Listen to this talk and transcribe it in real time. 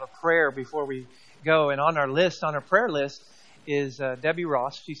prayer before we go. And on our prayer list, is Debbie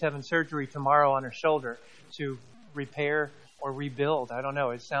Ross. She's having surgery tomorrow on her shoulder to repair or rebuild. I don't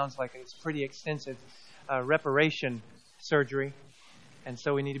know. It sounds like it's pretty extensive reparation surgery. And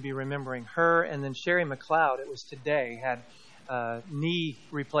so we need to be remembering her. And then Sherry McLeod, it was today, had knee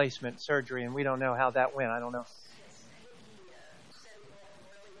replacement surgery, and we don't know how that went. I don't know.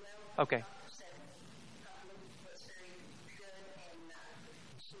 Okay.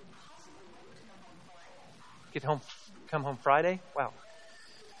 Come home Friday? Wow.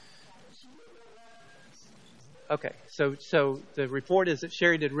 Okay, so the report is that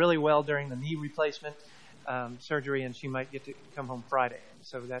Sherry did really well during the knee replacement surgery, and she might get to come home Friday.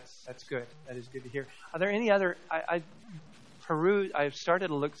 So that's good. That is good to hear. Are there any other? I've started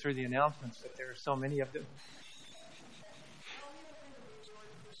to look through the announcements, but there are so many of them.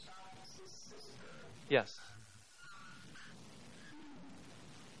 Yes.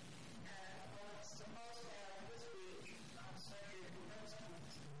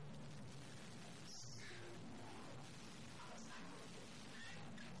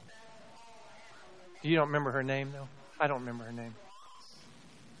 You don't remember her name, though? I don't remember her name.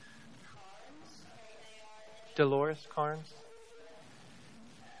 Dolores Carnes?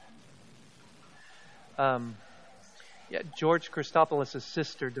 George Christopoulos'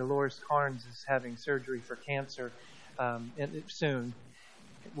 sister, Dolores Carnes, is having surgery for cancer soon.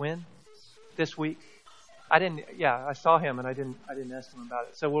 When? This week? I saw him and I didn't ask him about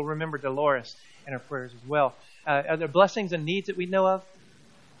it. So we'll remember Dolores in our prayers as well. Are there blessings and needs that we know of?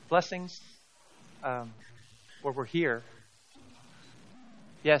 Blessings? Where we're here.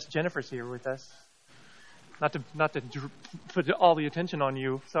 Yes, Jennifer's here with us. Not to put all the attention on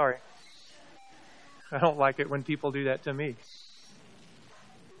you. Sorry. I don't like it when people do that to me.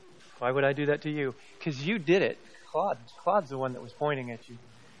 Why would I do that to you? Because you did it. Claude's the one that was pointing at you.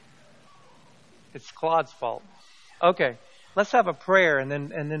 It's Claude's fault. Okay, let's have a prayer and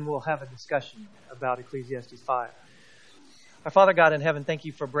then we'll have a discussion about Ecclesiastes 5. Our Father God in heaven, thank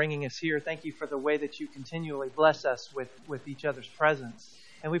you for bringing us here. Thank you for the way that you continually bless us with each other's presence.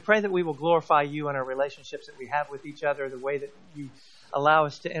 And we pray that we will glorify you in our relationships that we have with each other, the way that you allow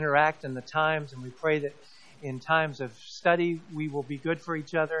us to interact in the times. And we pray that in times of study, we will be good for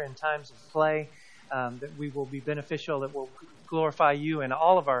each other. In times of play, that we will be beneficial, that will glorify you in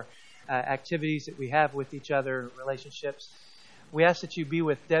all of our activities that we have with each other, relationships. We ask that you be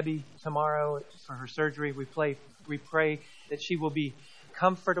with Debbie tomorrow for her surgery. We pray that she will be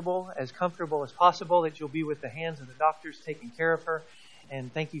comfortable as possible, that you'll be with the hands of the doctors taking care of her.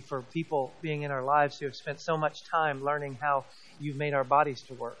 And thank you for people being in our lives who have spent so much time learning how you've made our bodies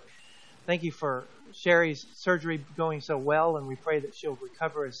to work. Thank you for Sherry's surgery going so well, and we pray that she'll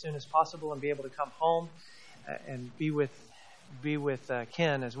recover as soon as possible and be able to come home and be with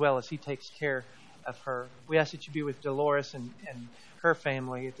Ken as well as he takes care of her. We ask that you be with Dolores and her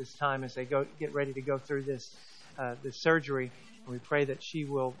family at this time as they get ready to go through this surgery. And we pray that she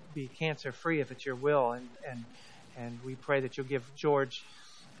will be cancer-free if it's your will. And we pray that you'll give George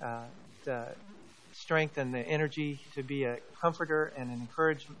the strength and the energy to be a comforter and an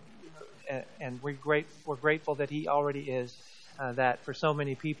encouragement. And we're grateful that he already is that for so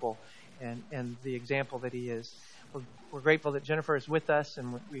many people and the example that he is. We're grateful that Jennifer is with us,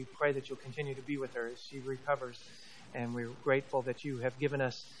 and we pray that you'll continue to be with her as she recovers. And we're grateful that you have given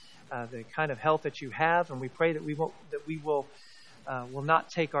us the kind of health that you have, and we pray that we will not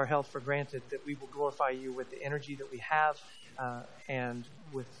take our health for granted, that we will glorify you with the energy that we have, and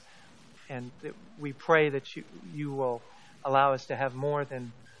that we pray that you will allow us to have more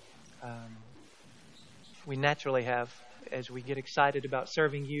than we naturally have as we get excited about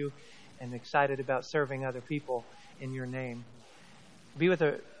serving you and excited about serving other people in your name. Be with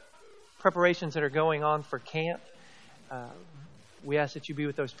the preparations that are going on for camp. We ask that you be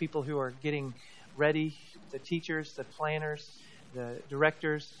with those people who are getting ready, the teachers, the planners, the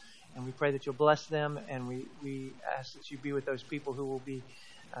directors, and we pray that you'll bless them, and we ask that you be with those people who will be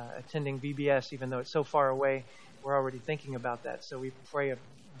attending VBS, even though it's so far away. We're already thinking about that, so we pray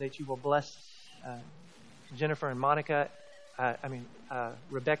that you will bless Jennifer and Monica,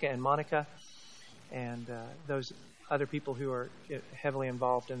 Rebecca and Monica, and those other people who are heavily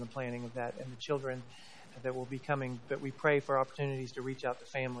involved in the planning of that, and the children that will be coming. But we pray for opportunities to reach out to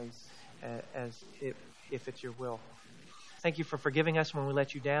families if it's your will. Thank you for forgiving us when we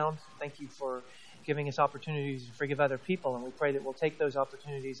let you down. Thank you for giving us opportunities to forgive other people, and we pray that we'll take those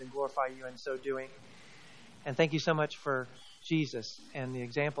opportunities and glorify you in so doing. And thank you so much for Jesus and the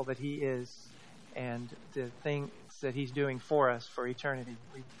example that he is and the things that he's doing for us for eternity.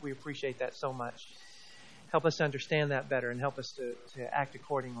 We appreciate that so much. Help us to understand that better and help us to act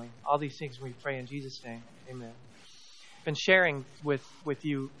accordingly. All these things we pray in Jesus' name. Amen. I've been sharing with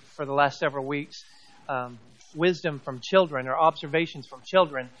you for the last several weeks wisdom from children or observations from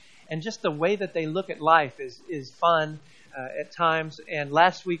children. And just the way that they look at life is fun at times. And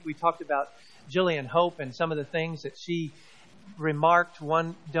last week we talked about Jillian Hope and some of the things that she remarked.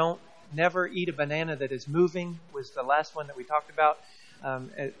 One, never eat a banana that is moving was the last one that we talked about.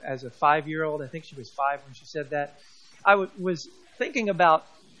 As a 5-year-old, I think she was 5 when she said that. I was thinking about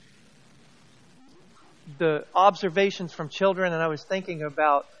the observations from children, and I was thinking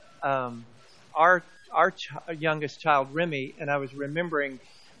about our youngest child, Remy, and I was remembering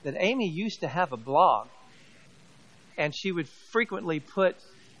that Amy used to have a blog, and she would frequently put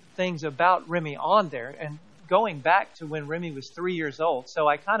things about Remy on there, and going back to when Remy was 3 years old. So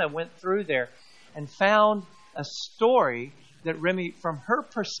I kind of went through there and found a story that Remy, from her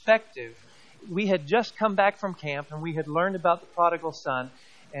perspective, we had just come back from camp and we had learned about the prodigal son,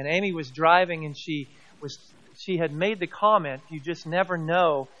 and Amy was driving and she had made the comment, you just never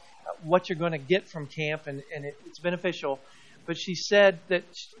know what you're going to get from camp, and it's beneficial. But she said that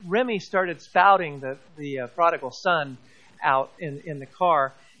Remy started spouting the prodigal son out in the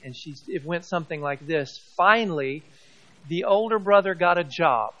car, and it went something like this. Finally, the older brother got a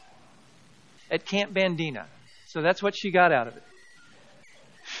job at Camp Bandina. So that's what she got out of it.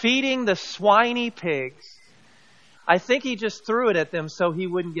 Feeding the swiney pigs. I think he just threw it at them so he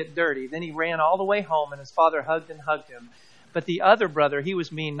wouldn't get dirty. Then he ran all the way home and his father hugged him. But the other brother, he was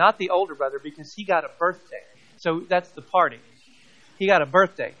mean, not the older brother, because he got a birthday. So that's the party. He got a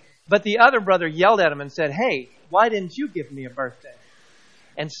birthday. But the other brother yelled at him and said, hey, why didn't you give me a birthday?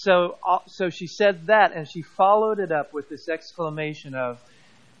 And so she said that, and she followed it up with this exclamation of,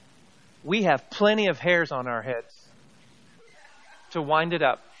 we have plenty of hairs on our heads, to wind it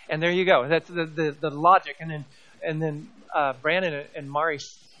up. And there you go. That's the logic. And then Brandon and Mari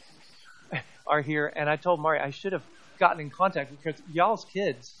are here. And I told Mari I should have gotten in contact because y'all's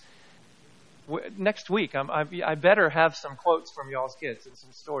kids, next week, I better have some quotes from y'all's kids and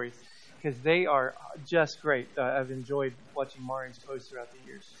some stories because they are just great. I've enjoyed watching Mari's posts throughout the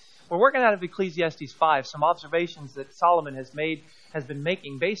years. We're working out of Ecclesiastes 5, some observations that Solomon has been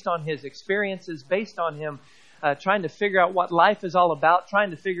making based on his experiences, based on him trying to figure out what life is all about,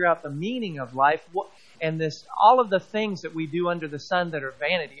 trying to figure out the meaning of life, and all of the things that we do under the sun that are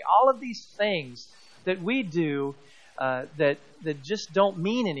vanity, all of these things that we do that just don't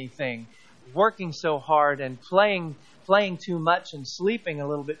mean anything, working so hard and playing too much and sleeping a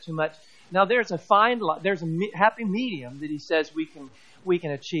little bit too much. Now there's a happy medium that he says we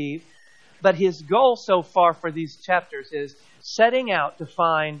can achieve, but his goal so far for these chapters is setting out to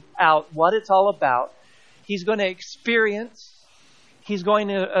find out what it's all about. He's going to experience, he's going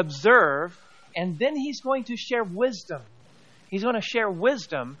to observe, and then he's going to share wisdom. He's going to share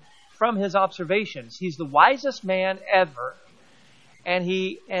wisdom from his observations. He's the wisest man ever, and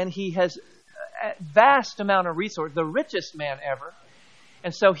he has a vast amount of resources, the richest man ever.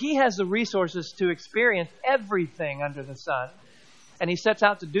 And so he has the resources to experience everything under the sun, and he sets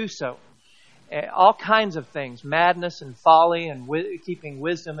out to do so. All kinds of things, madness and folly, and keeping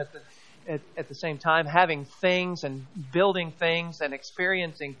wisdom at the same time, having things and building things and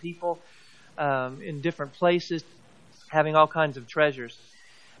experiencing people in different places, having all kinds of treasures.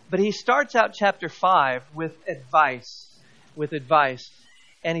 But he starts out chapter 5 with advice.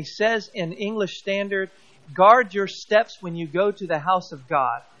 And he says in English Standard, guard your steps when you go to the house of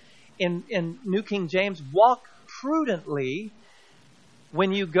God. In New King James, walk prudently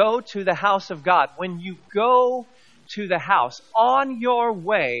when you go to the house of God. When you go to the house, on your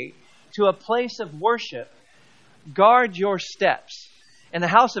way to a place of worship, guard your steps. And the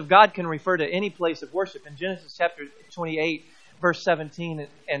house of God can refer to any place of worship. In Genesis chapter 28, verse 17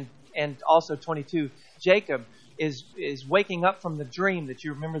 and also 22, Jacob is waking up from the dream that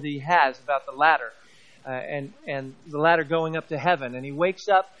you remember that he has about the ladder and the ladder going up to heaven. And he wakes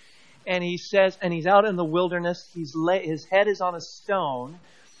up and he says, and he's out in the wilderness. His head is on a stone.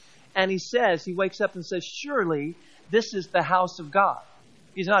 And he wakes up and says, surely this is the house of God.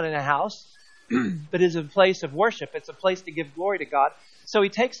 He's not in a house, but it's a place of worship. It's a place to give glory to God. So he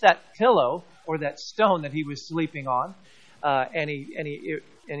takes that pillow or that stone that he was sleeping on, and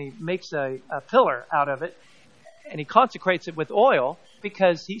he makes a pillar out of it, and he consecrates it with oil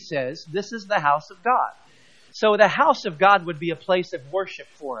because he says, this is the house of God. So the house of God would be a place of worship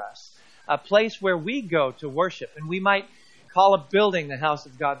for us, a place where we go to worship. And we might call a building the house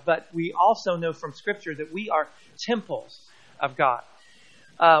of God, but we also know from Scripture that we are temples of God.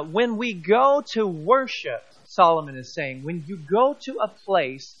 When we go to worship, Solomon is saying, when you go to a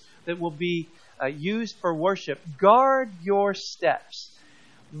place that will be used for worship. Guard your steps.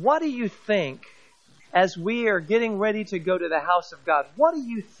 What do you think, as we are getting ready to go to the house of God, what do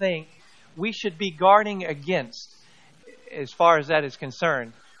you think we should be guarding against as far as that is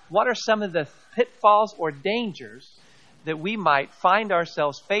concerned? What are some of the pitfalls or dangers that we might find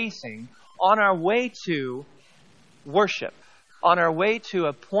ourselves facing on our way to worship, on our way to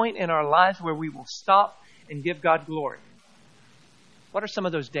a point in our lives where we will stop and give God glory? What are some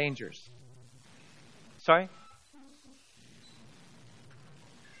of those dangers? Sorry?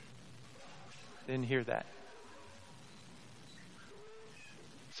 Didn't hear that.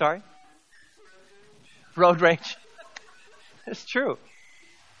 Sorry? Road rage. It's true.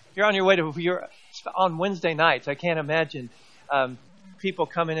 You're on your way to, you're on Wednesday nights. I can't imagine people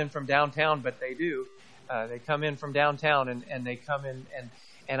coming in from downtown, but they do. They come in from downtown and they come in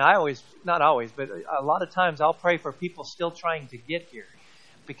and I always, not always, but a lot of times I'll pray for people still trying to get here,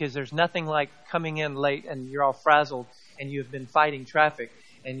 because there's nothing like coming in late and you're all frazzled and you've been fighting traffic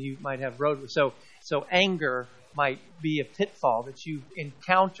and you might have road. So anger might be a pitfall that you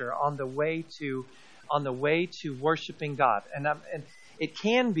encounter on the way to worshiping God. And it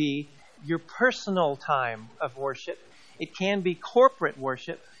can be your personal time of worship. It can be corporate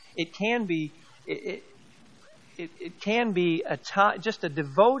worship. It can be it can be a time, just a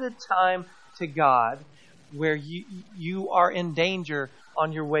devoted time to God, where you are in danger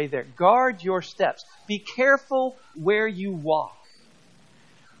on your way there. Guard your steps. Be careful where you walk.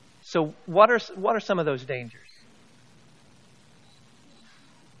 So what are some of those dangers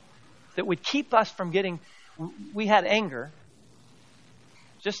that would keep us from getting? We had anger,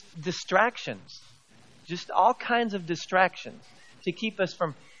 just distractions, just all kinds of distractions to keep us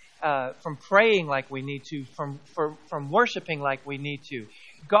from praying like we need to, from worshiping like we need to.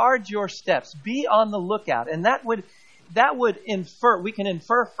 Guard your steps. Be on the lookout, and that would infer. We can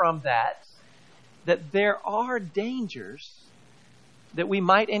infer from that there are dangers that we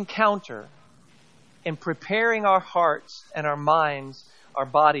might encounter in preparing our hearts and our minds, our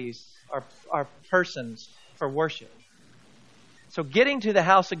bodies, our persons for worship. So getting to the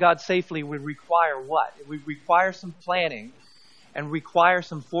house of God safely would require what? It would require some planning and require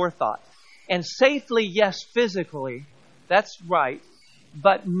some forethought. And safely, yes, physically, that's right,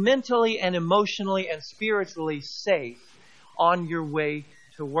 but mentally and emotionally and spiritually safe on your way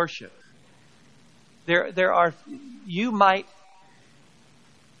to worship. There are, you might,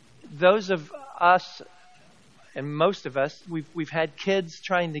 those of us, and most of us, we've had kids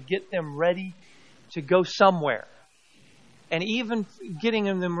trying to get them ready to go somewhere. And even getting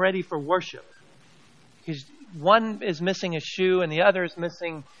them ready for worship. Because one is missing a shoe and the other is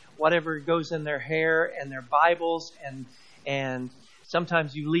missing whatever goes in their hair and their Bibles. And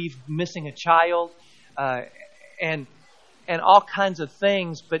sometimes you leave missing a child and all kinds of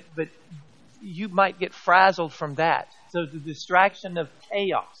things. But you might get frazzled from that. So the distraction of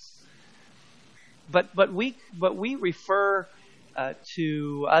chaos. But we refer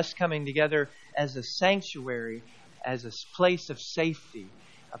to us coming together as a sanctuary, as a place of safety,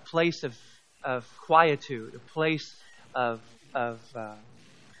 a place of quietude, a place of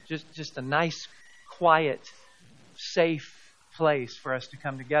just a nice, quiet, safe place for us to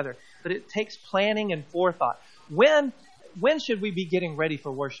come together. But it takes planning and forethought. When should we be getting ready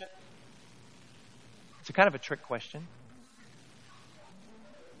for worship? It's a kind of a trick question.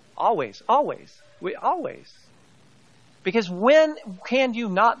 Always. Because when can you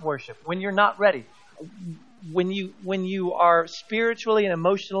not worship? When you're not ready. When you are spiritually and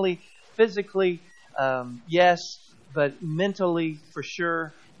emotionally, physically, yes, but mentally for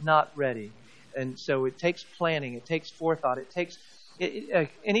sure not ready. And so it takes planning. It takes forethought. It takes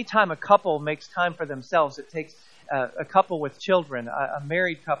anytime a couple makes time for themselves. It takes a couple with children, a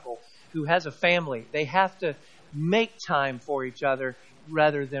married couple who has a family. They have to make time for each other,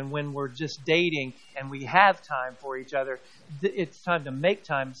 rather than when we're just dating and we have time for each other. It's time to make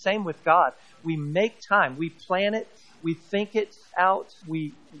time. Same with God. We make time. We plan it. We think it out.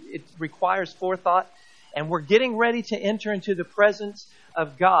 It requires forethought. And we're getting ready to enter into the presence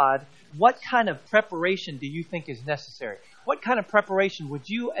of God. What kind of preparation do you think is necessary? What kind of preparation would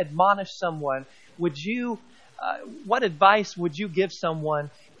you admonish someone? What advice would you give someone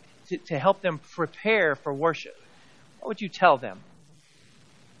to help them prepare for worship? What would you tell them?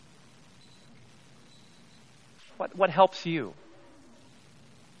 What helps you?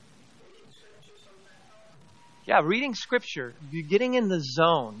 Yeah, reading Scripture. You're getting in the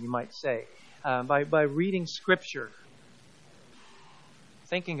zone, you might say, by reading Scripture.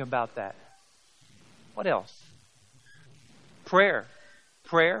 Thinking about that. What else? Prayer.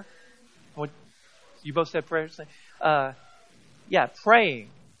 Prayer. What? You both said prayer? Yeah, praying.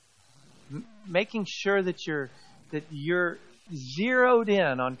 making sure that you're zeroed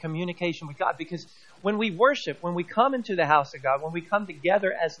in on communication with God. Because when we worship, when we come into the house of God, when we come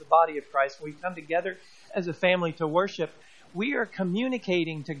together as the body of Christ, when we come together as a family to worship, we are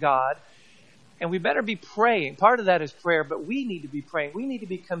communicating to God, and we better be praying. Part of that is prayer, but we need to be praying. We need to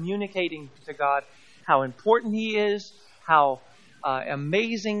be communicating to God how important He is, how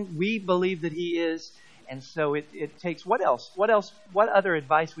amazing we believe that He is. And so it takes, what else? What other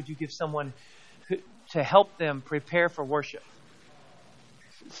advice would you give someone to help them prepare for worship?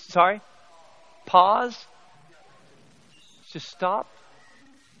 Sorry? Pause? Just stop?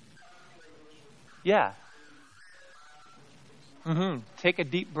 Yeah. Take a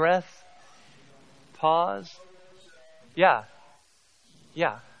deep breath. Pause. Yeah.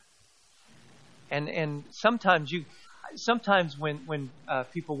 And sometimes when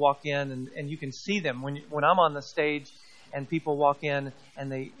people walk in and you can see them when I'm on the stage and people walk in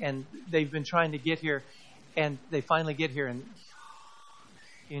and they've been trying to get here and they finally get here and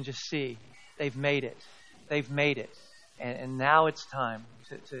you can just see they've made it. And now it's time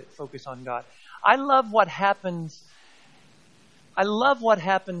to focus on God. I love what happens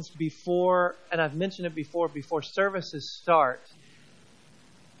before, and I've mentioned it before services start.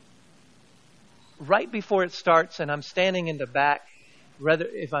 Right before it starts, and I'm standing in the back, whether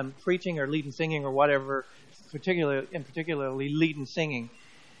if I'm preaching or leading singing or whatever, particularly leading singing,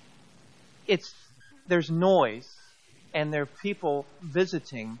 there's noise, and there are people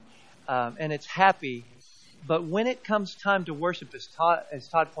visiting, and it's happy. But when it comes time to worship, as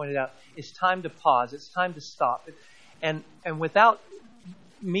Todd pointed out, it's time to pause. It's time to stop. And without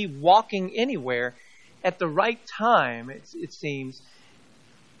me walking anywhere, at the right time, it seems,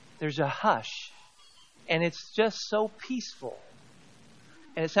 there's a hush. And it's just so peaceful.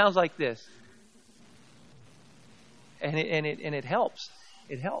 And it sounds like this. And it helps.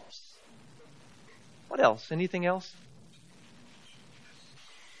 It helps. What else? Anything else?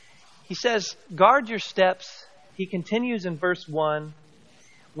 He says, guard your steps. He continues in verse 1,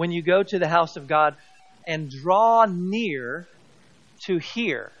 when you go to the house of God, and draw near to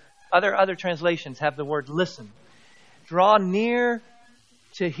hear. Other translations have the word listen. Draw near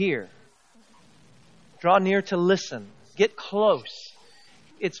to hear. Draw near to listen. Get close.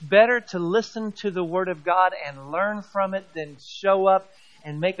 It's better to listen to the Word of God and learn from it than show up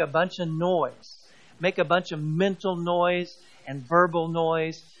and make a bunch of noise. Make a bunch of mental noise and verbal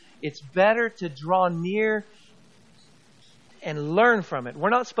noise. It's better to draw near and learn from it. We're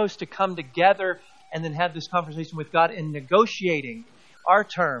not supposed to come together and then have this conversation with God in negotiating our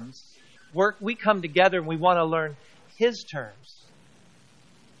terms. We come together and we want to learn His terms,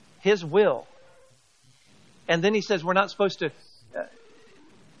 His will. And then he says we're not supposed to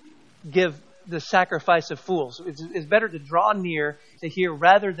give the sacrifice of fools. It's better to draw near to hear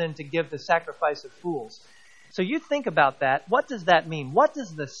rather than to give the sacrifice of fools. So you think about that. What does that mean? What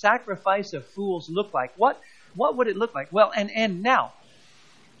does the sacrifice of fools look like? What would it look like? Well, and now,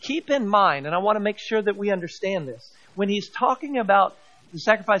 keep in mind, and I want to make sure that we understand this, when he's talking about the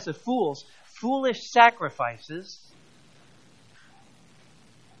sacrifice of fools, foolish sacrifices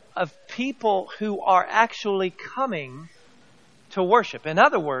of people who are actually coming to worship. In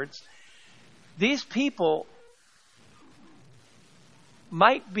other words, these people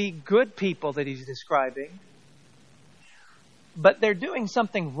might be good people that he's describing, but they're doing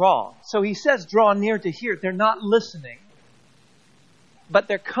something wrong. So he says, draw near to hear. They're not listening, but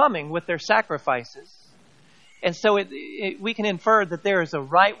they're coming with their sacrifices. And so we can infer that there is a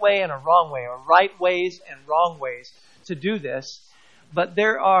right way and a wrong way, or right ways and wrong ways to do this. But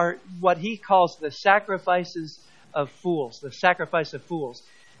there are what he calls the sacrifices of fools, the sacrifice of fools.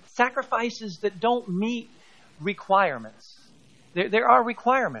 Sacrifices that don't meet requirements. There are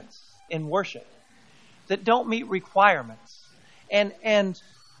requirements in worship that don't meet requirements. And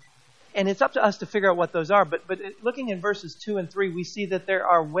it's up to us to figure out what those are. But looking in verses 2 and 3, we see that there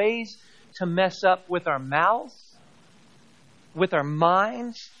are ways to mess up with our mouths, with our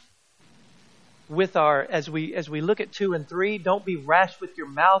minds, with our, as we look at 2 and 3, don't be rash with your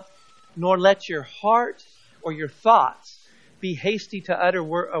mouth, nor let your heart or your thoughts be hasty to utter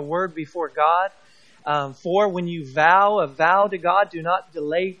a word before God. For when you vow a vow to God, do not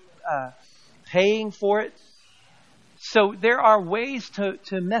delay paying for it. So there are ways to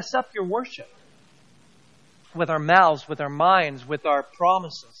mess up your worship with our mouths, with our minds, with our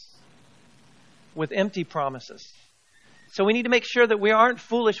promises, with empty promises. So we need to make sure that we aren't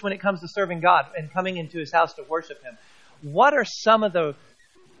foolish when it comes to serving God and coming into His house to worship Him. What are some of the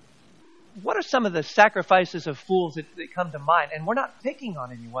sacrifices of fools that come to mind? And we're not picking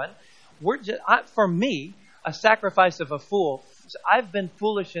on anyone. For me, a sacrifice of a fool, I've been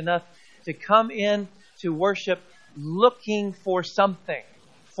foolish enough to come in to worship looking for something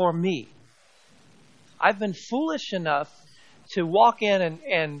for me. I've been foolish enough to walk in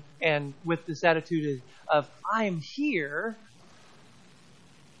and with this attitude of I am here.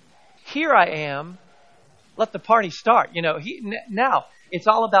 Here I am. Let the party start. Now it's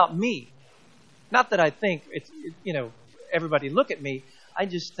all about me. Not that I think everybody look at me. I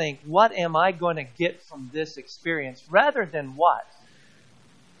just think, what am I going to get from this experience rather than what?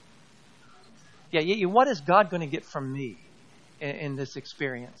 What is God going to get from me in this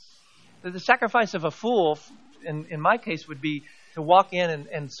experience? The sacrifice of a fool, in my case, would be to walk in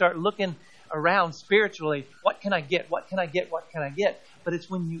and start looking around spiritually. What can I get? What can I get? What can I get? But it's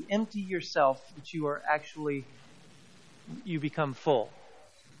when you empty yourself that you become full.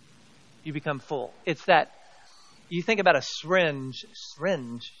 You become full. It's that you think about a syringe,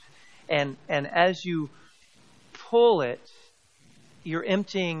 and as you pull it, you're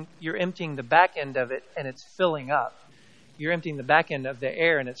emptying the back end of it, and it's filling up. You're emptying the back end of the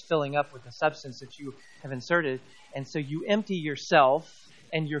air, and it's filling up with the substance that you have inserted. And so you empty yourself,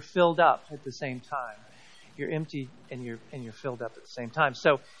 and you're filled up at the same time. You're empty, and you're filled up at the same time.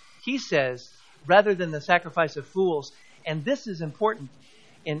 So he says, rather than the sacrifice of fools, and this is important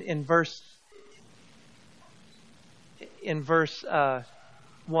in verse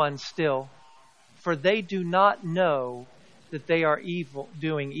 1 still, for they do not know that they are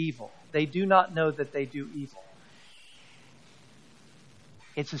doing evil. They do not know that they do evil.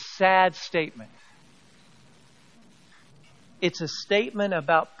 It's a sad statement. It's a statement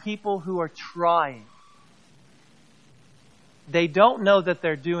about people who are trying. They don't know that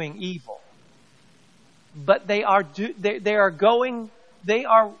they're doing evil, but they are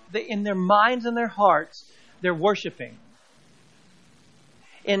in their minds and their hearts, they're worshiping.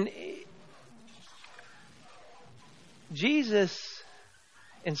 In Jesus,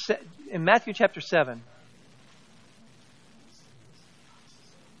 in Matthew chapter 7,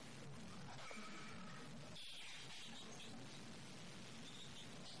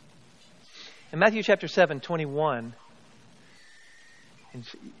 in Matthew chapter 7, 21,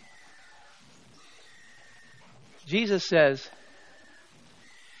 Jesus says,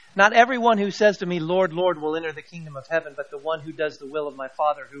 not everyone who says to me, Lord, Lord, will enter the kingdom of heaven, but the one who does the will of my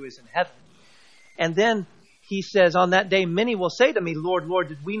Father who is in heaven. And then he says, on that day, many will say to me, Lord, Lord,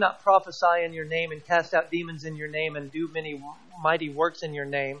 did we not prophesy in your name and cast out demons in your name and do many mighty works in your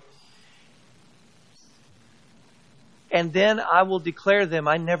name? And then I will declare them,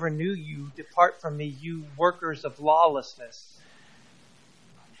 I never knew you. Depart from me, you workers of lawlessness.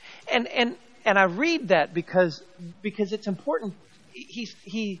 And I read that because it's important. He's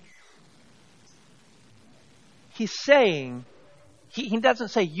saying, he doesn't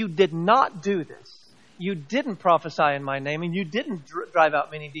say you did not do this. You didn't prophesy in my name, and you didn't drive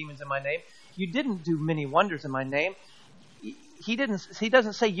out many demons in my name. You didn't do many wonders in my name. He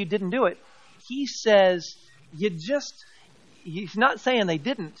doesn't say you didn't do it. He says he's not saying they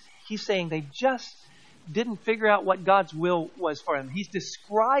didn't. He's saying they just didn't figure out what God's will was for them. He's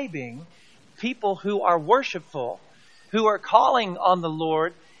describing people who are worshipful, who are calling on the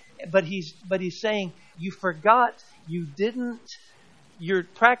Lord, but he's saying you forgot, you're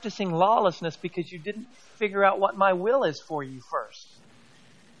practicing lawlessness because you didn't figure out what my will is for you first.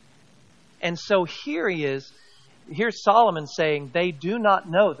 And so here's Solomon saying they do not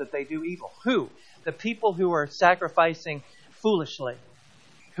know that they do evil. Who? The people who are sacrificing foolishly,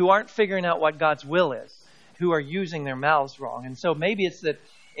 who aren't figuring out what God's will is, who are using their mouths wrong. And so maybe it's that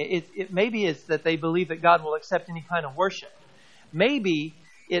maybe it's that they believe that God will accept any kind of worship. Maybe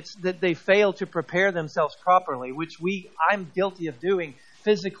it's that they fail to prepare themselves properly, which I'm guilty of doing,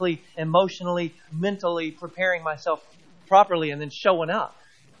 physically, emotionally, mentally, preparing myself properly and then showing up.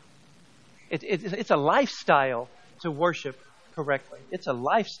 It's a lifestyle to worship correctly. It's a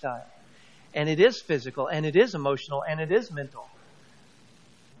lifestyle. And it is physical, and it is emotional, and it is mental.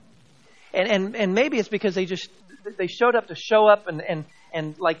 And maybe it's because they showed up to show up,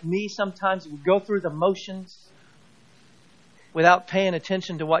 and like me sometimes would go through the motions without paying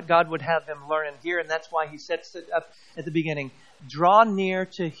attention to what God would have them learn and hear. And that's why he sets it up at the beginning. Draw near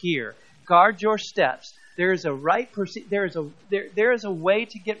to hear. Guard your steps. There is a there is a way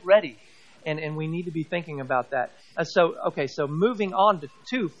to get ready. And we need to be thinking about that. So moving on to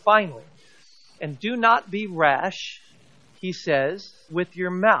 2, finally. And do not be rash, he says, with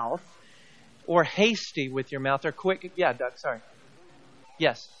your mouth, or hasty with your mouth, or quick. Yeah, Doug, sorry.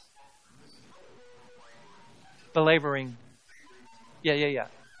 Yes. Belaboring. Yeah.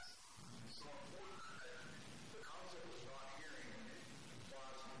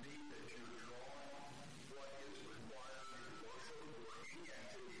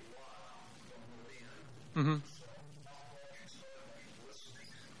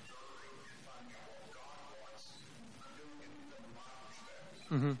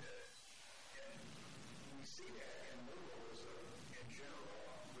 Mm-hmm.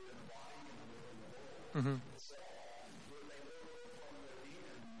 Mm-hmm.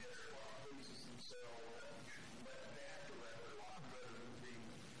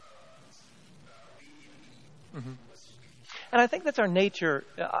 Mm-hmm. And I think that's our nature.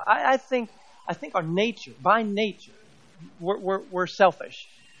 I think our nature, by nature, we're selfish.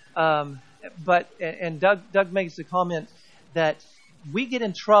 But Doug makes the comment that we get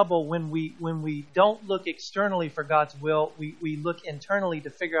in trouble when we don't look externally for God's will. We look internally to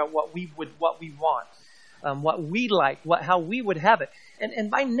figure out what we want, what we like, how we would have it.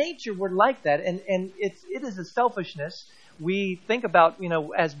 And by nature we're like that. And it is a selfishness. We think about,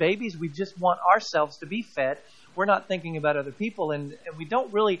 as babies, we just want ourselves to be fed. We're not thinking about other people, and we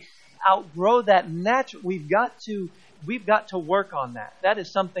don't really outgrow that natural. We've got to work on that. That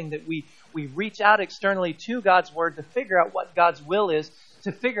is something that we reach out externally to God's Word to figure out what God's will is,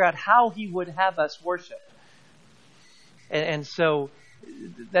 to figure out how He would have us worship. And so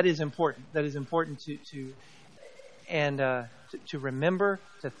that is important. That is important to remember,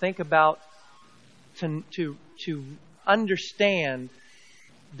 to think about, to understand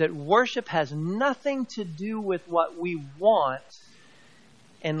that worship has nothing to do with what we want,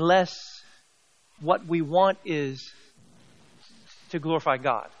 unless what we want is to glorify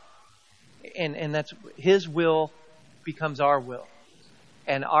God. And that's His will becomes our will.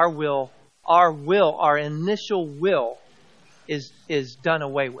 And our initial will is done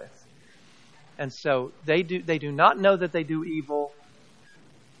away with. And so they do not know that they do evil.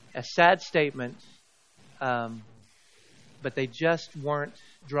 A sad statement, but they just weren't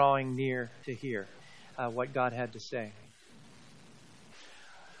drawing near to hear what God had to say.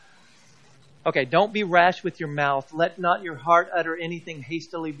 Okay, don't be rash with your mouth. Let not your heart utter anything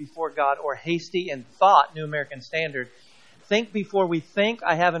hastily before God, or hasty in thought, New American Standard. Think before we think,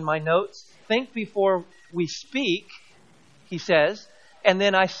 I have in my notes. Think before we speak, he says. And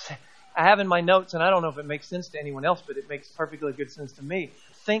then I have in my notes, and I don't know if it makes sense to anyone else, but it makes perfectly good sense to me.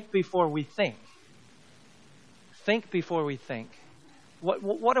 Think before we think. Think before we think.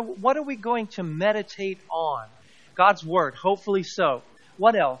 What are we going to meditate on? God's Word, hopefully so.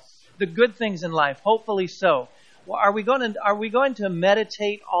 What else? The good things in life, hopefully so. Are we going to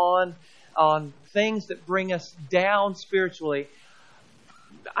meditate on things that bring us down spiritually?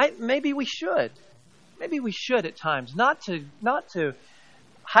 Maybe we should. Maybe we should at times. Not to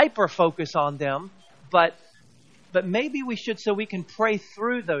hyper focus on them, but maybe we should, so we can pray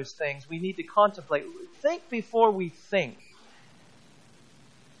through those things. We need to contemplate. Think before we think.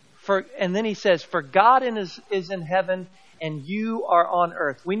 And then he says, for God is in heaven, and you are on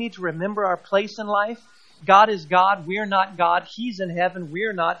earth. We need to remember our place in life. God is God. We're not God. He's in heaven.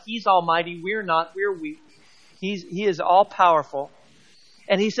 We're not. He's almighty. We're not. We're weak. He is all powerful.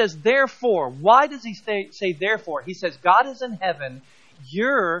 And he says, therefore. Why does he say therefore? He says, God is in heaven.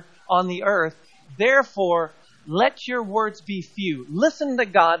 You're on the earth. Therefore, let your words be few. Listen to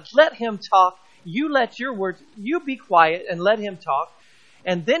God. Let Him talk. You let your words, you be quiet and let Him talk.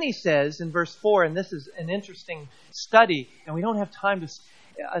 And then he says in verse 4, and this is an interesting study, and we don't have time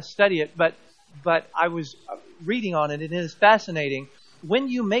to study it, but I was reading on it, and it is fascinating. When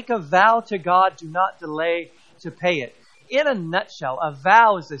you make a vow to God, do not delay to pay it. In a nutshell, a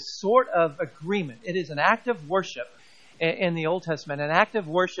vow is a sort of agreement. It is an act of worship in the Old Testament, an act of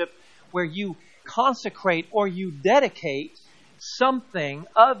worship where you consecrate or you dedicate something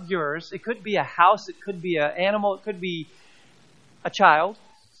of yours. It could be a house, it could be an animal, it could be a child.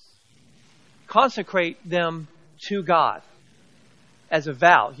 Consecrate them to God as a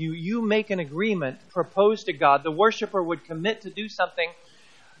vow. You make an agreement, propose to God. The worshiper would commit to do something,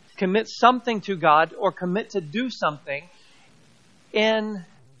 commit something to God, or commit to do something in,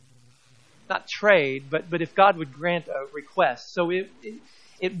 not trade, but if God would grant a request. So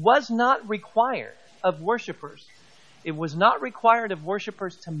it was not required of worshipers. It was not required of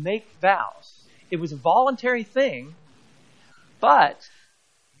worshipers to make vows. It was a voluntary thing. But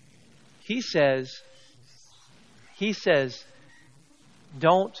he says,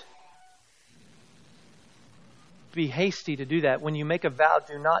 don't be hasty to do that. When you make a vow,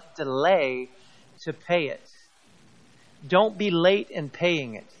 do not delay to pay it. Don't be late in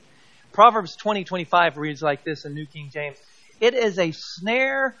paying it. Proverbs 20:25 reads like this in New King James. It is a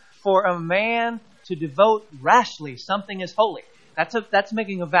snare for a man to devote rashly something is holy. That's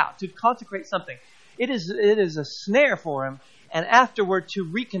making a vow, to consecrate something. It is a snare for him, and afterward to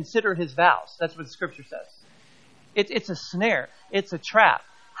reconsider his vows. That's what the Scripture says. It's a snare. It's a trap.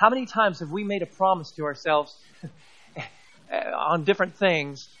 How many times have we made a promise to ourselves on different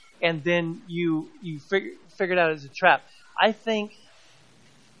things, and then you figured out it's a trap? I think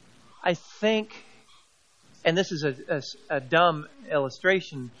I think, and this is a dumb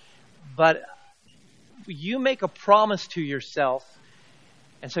illustration, but you make a promise to yourself,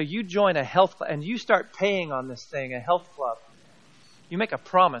 and so you join a health club, and you start paying on this thing, a health club. You make a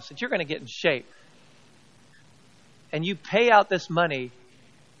promise that you're going to get in shape. And you pay out this money,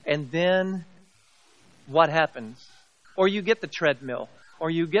 and then what happens? Or you get the treadmill, or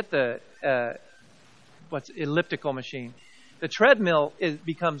you get the elliptical machine. The treadmill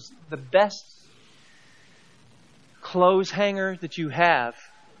becomes the best clothes hanger that you have,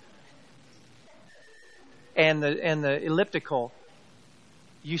 and the elliptical.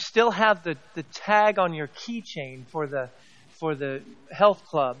 You still have the tag on your keychain for the health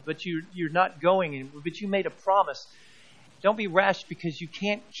club, but you're not going in. But you made a promise. Don't be rash because you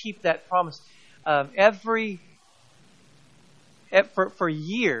can't keep that promise. For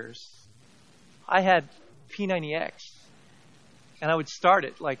years, I had P90X, and I would start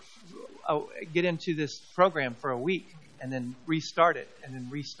it get into this program for a week, and then restart it, and then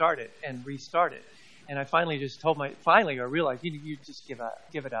restart it, and restart it. And I finally just I realized you just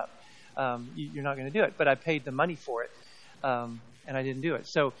give it up. You're not going to do it. But I paid the money for it, and I didn't do it.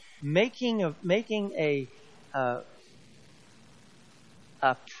 So making a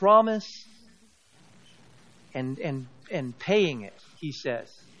promise and paying it, he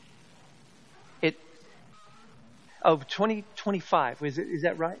says. 2025. Is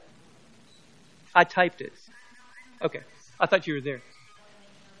that right? I typed it. Okay. I thought you were there.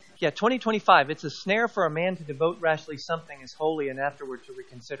 Yeah, 2025. It's a snare for a man to devote rashly something as holy and afterward to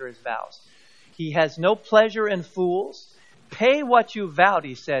reconsider his vows. He has no pleasure in fools. Pay what you vowed,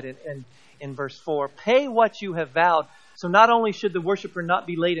 he said in verse 4. Pay what you have vowed. So not only should the worshiper not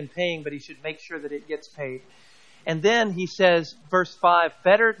be late in paying, but he should make sure that it gets paid. And then he says, verse 5,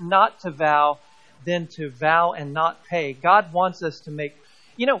 better not to vow than to vow and not pay. God wants us to make,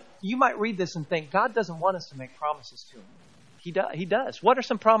 you might read this and think, God doesn't want us to make promises to him. He does. What are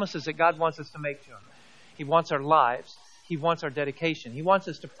some promises that God wants us to make to him? He wants our lives. He wants our dedication. He wants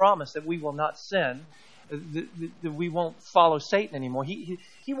us to promise that we will not sin, that we won't follow Satan anymore. He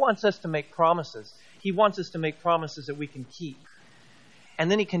wants us to make promises. He wants us to make promises that we can keep. And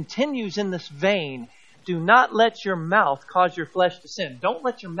then he continues in this vein, do not let your mouth cause your flesh to sin. Don't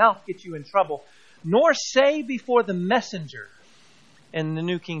let your mouth get you in trouble, nor say before the messenger, in the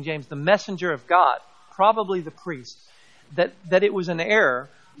New King James, the messenger of God, probably the priest, that it was an error.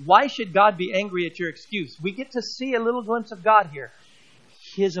 Why should God be angry at your excuse? We get to see a little glimpse of God here.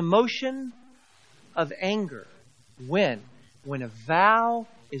 His emotion of anger when a vow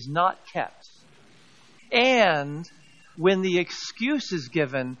is not kept. And when the excuse is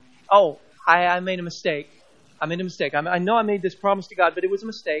given, I made a mistake. I know I made this promise to God, but it was a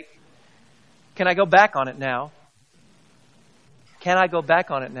mistake. Can I go back on it now?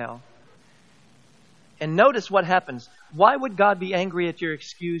 And notice what happens. Why would God be angry at your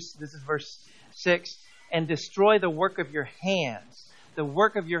excuse? This is verse 6. And destroy the work of your hands. The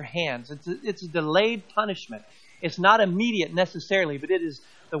work of your hands. It's a delayed punishment. It's not immediate necessarily, but it is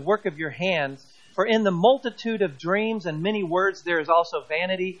the work of your hands. For in the multitude of dreams and many words there is also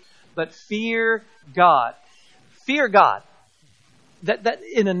vanity, but fear God. Fear God. That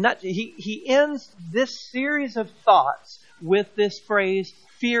in a nutshell, he ends this series of thoughts with this phrase,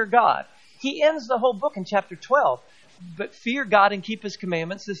 fear God. He ends the whole book in chapter 12. But fear God and keep his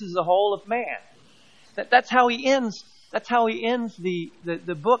commandments. This is the whole of man. That's how he ends. That's how he ends the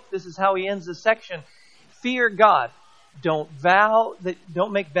book. This is how he ends the section. Fear God. Don't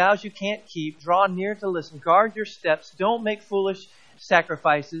make vows you can't keep. Draw near to listen. Guard your steps. Don't make foolish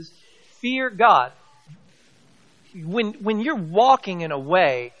sacrifices. Fear God. When you're walking in a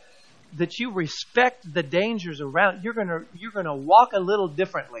way that you respect the dangers around, you're gonna walk a little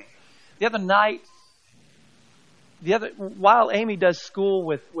differently. The other night, while Amy does school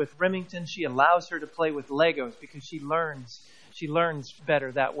with Remington, she allows her to play with Legos because she learns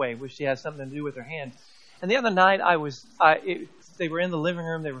better that way, which she has something to do with her hands. And the other night, they were in the living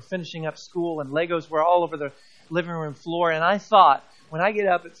room, they were finishing up school, and Legos were all over the living room floor. And I thought, when I get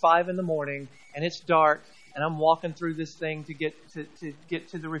up at 5 a.m. and it's dark, and I'm walking through this thing to get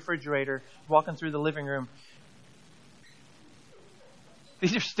to the refrigerator, walking through the living room,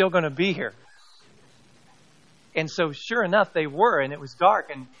 these are still going to be here. And so sure enough, they were, and it was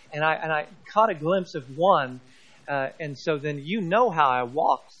dark, and I caught a glimpse of one. And so then how I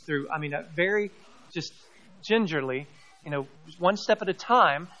walked through, very just gingerly, one step at a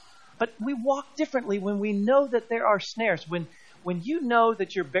time. But we walk differently when we know that there are snares. When you know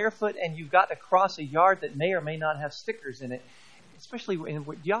that you're barefoot and you've got to cross a yard that may or may not have stickers in it, especially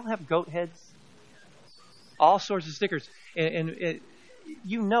do y'all have goat heads? All sorts of stickers. And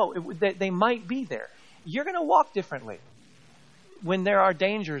that they might be there. You're going to walk differently when there are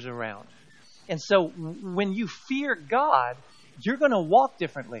dangers around. And so when you fear God, you're going to walk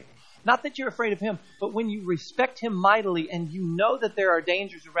differently. Not that you're afraid of him, but when you respect him mightily and you know that there are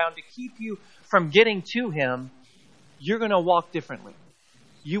dangers around to keep you from getting to him, you're going to walk differently.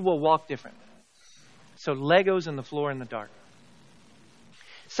 You will walk differently. So Legos on the floor in the dark.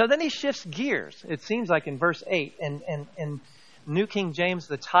 So then he shifts gears. It seems like in verse 8. And New King James,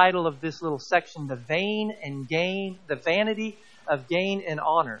 the title of this little section, the vanity of gain and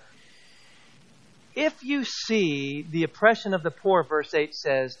honor. If you see the oppression of the poor, verse 8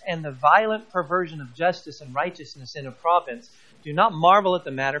 says, and the violent perversion of justice and righteousness in a province, do not marvel at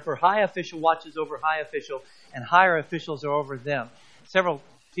the matter, for high official watches over high official, and higher officials are over them. Several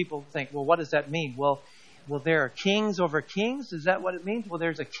people think, well, what does that mean? Well, there are kings over kings. Is that what it means? Well,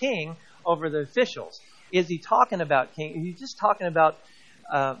 there's a king over the officials. Is he talking about king? He's just talking about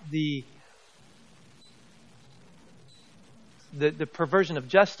the perversion of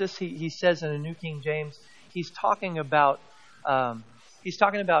justice. He says in the New King James, he's talking about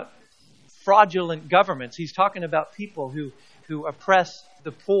fraudulent governments. He's talking about people who oppress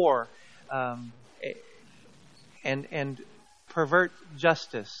the poor and pervert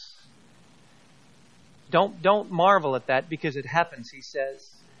justice. Don't marvel at that, because it happens, he says.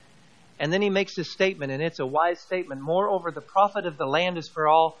 And then he makes this statement, and it's a wise statement. Moreover, the profit of the land is for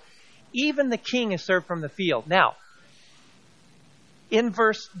all. Even the king is served from the field. Now,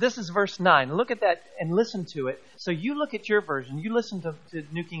 this is verse 9. Look at that and listen to it. So you look at your version. You listen to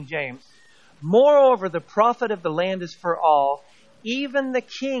New King James. Moreover, the profit of the land is for all. Even the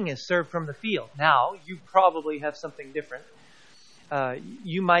king is served from the field. Now, you probably have something different.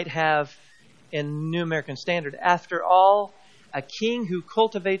 You might have in New American Standard, after all, a king who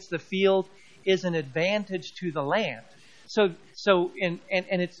cultivates the field is an advantage to the land. So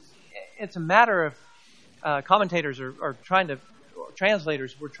it's a matter of commentators are trying to,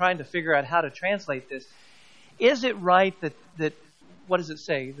 translators were trying to figure out how to translate this. Is it right that what does it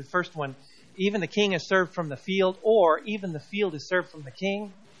say? The first one, even the king is served from the field, or even the field is served from the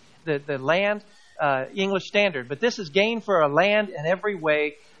king, the land, English Standard. But this is gain for a land in every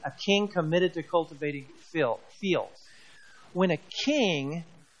way, a king committed to cultivating fields. When a king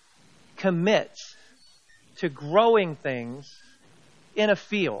commits to growing things in a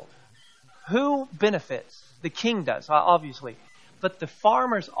field, who benefits? The king does, obviously. But the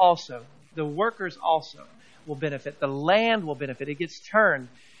farmers also, the workers also will benefit. The land will benefit. It gets turned.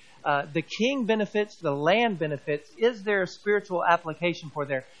 The king benefits, the land benefits. Is there a spiritual application for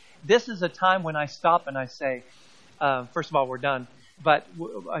there? This is a time when I stop and I say, first of all, we're done. But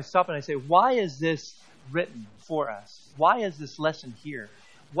I stop and I say, why is this written for us? Why is this lesson here?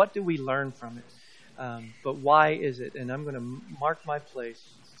 What do we learn from it? But why is it? And I'm going to mark my place.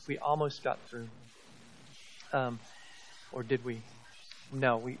 We almost got through. Or did we?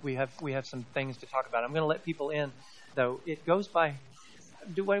 No, we have some things to talk about. I'm going to let people in, though. It goes by.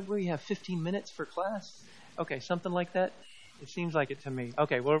 Do we have 15 minutes for class? Okay, something like that. It seems like it to me.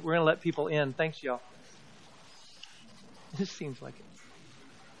 Okay, well, we're going to let people in. Thanks, y'all. This seems like it.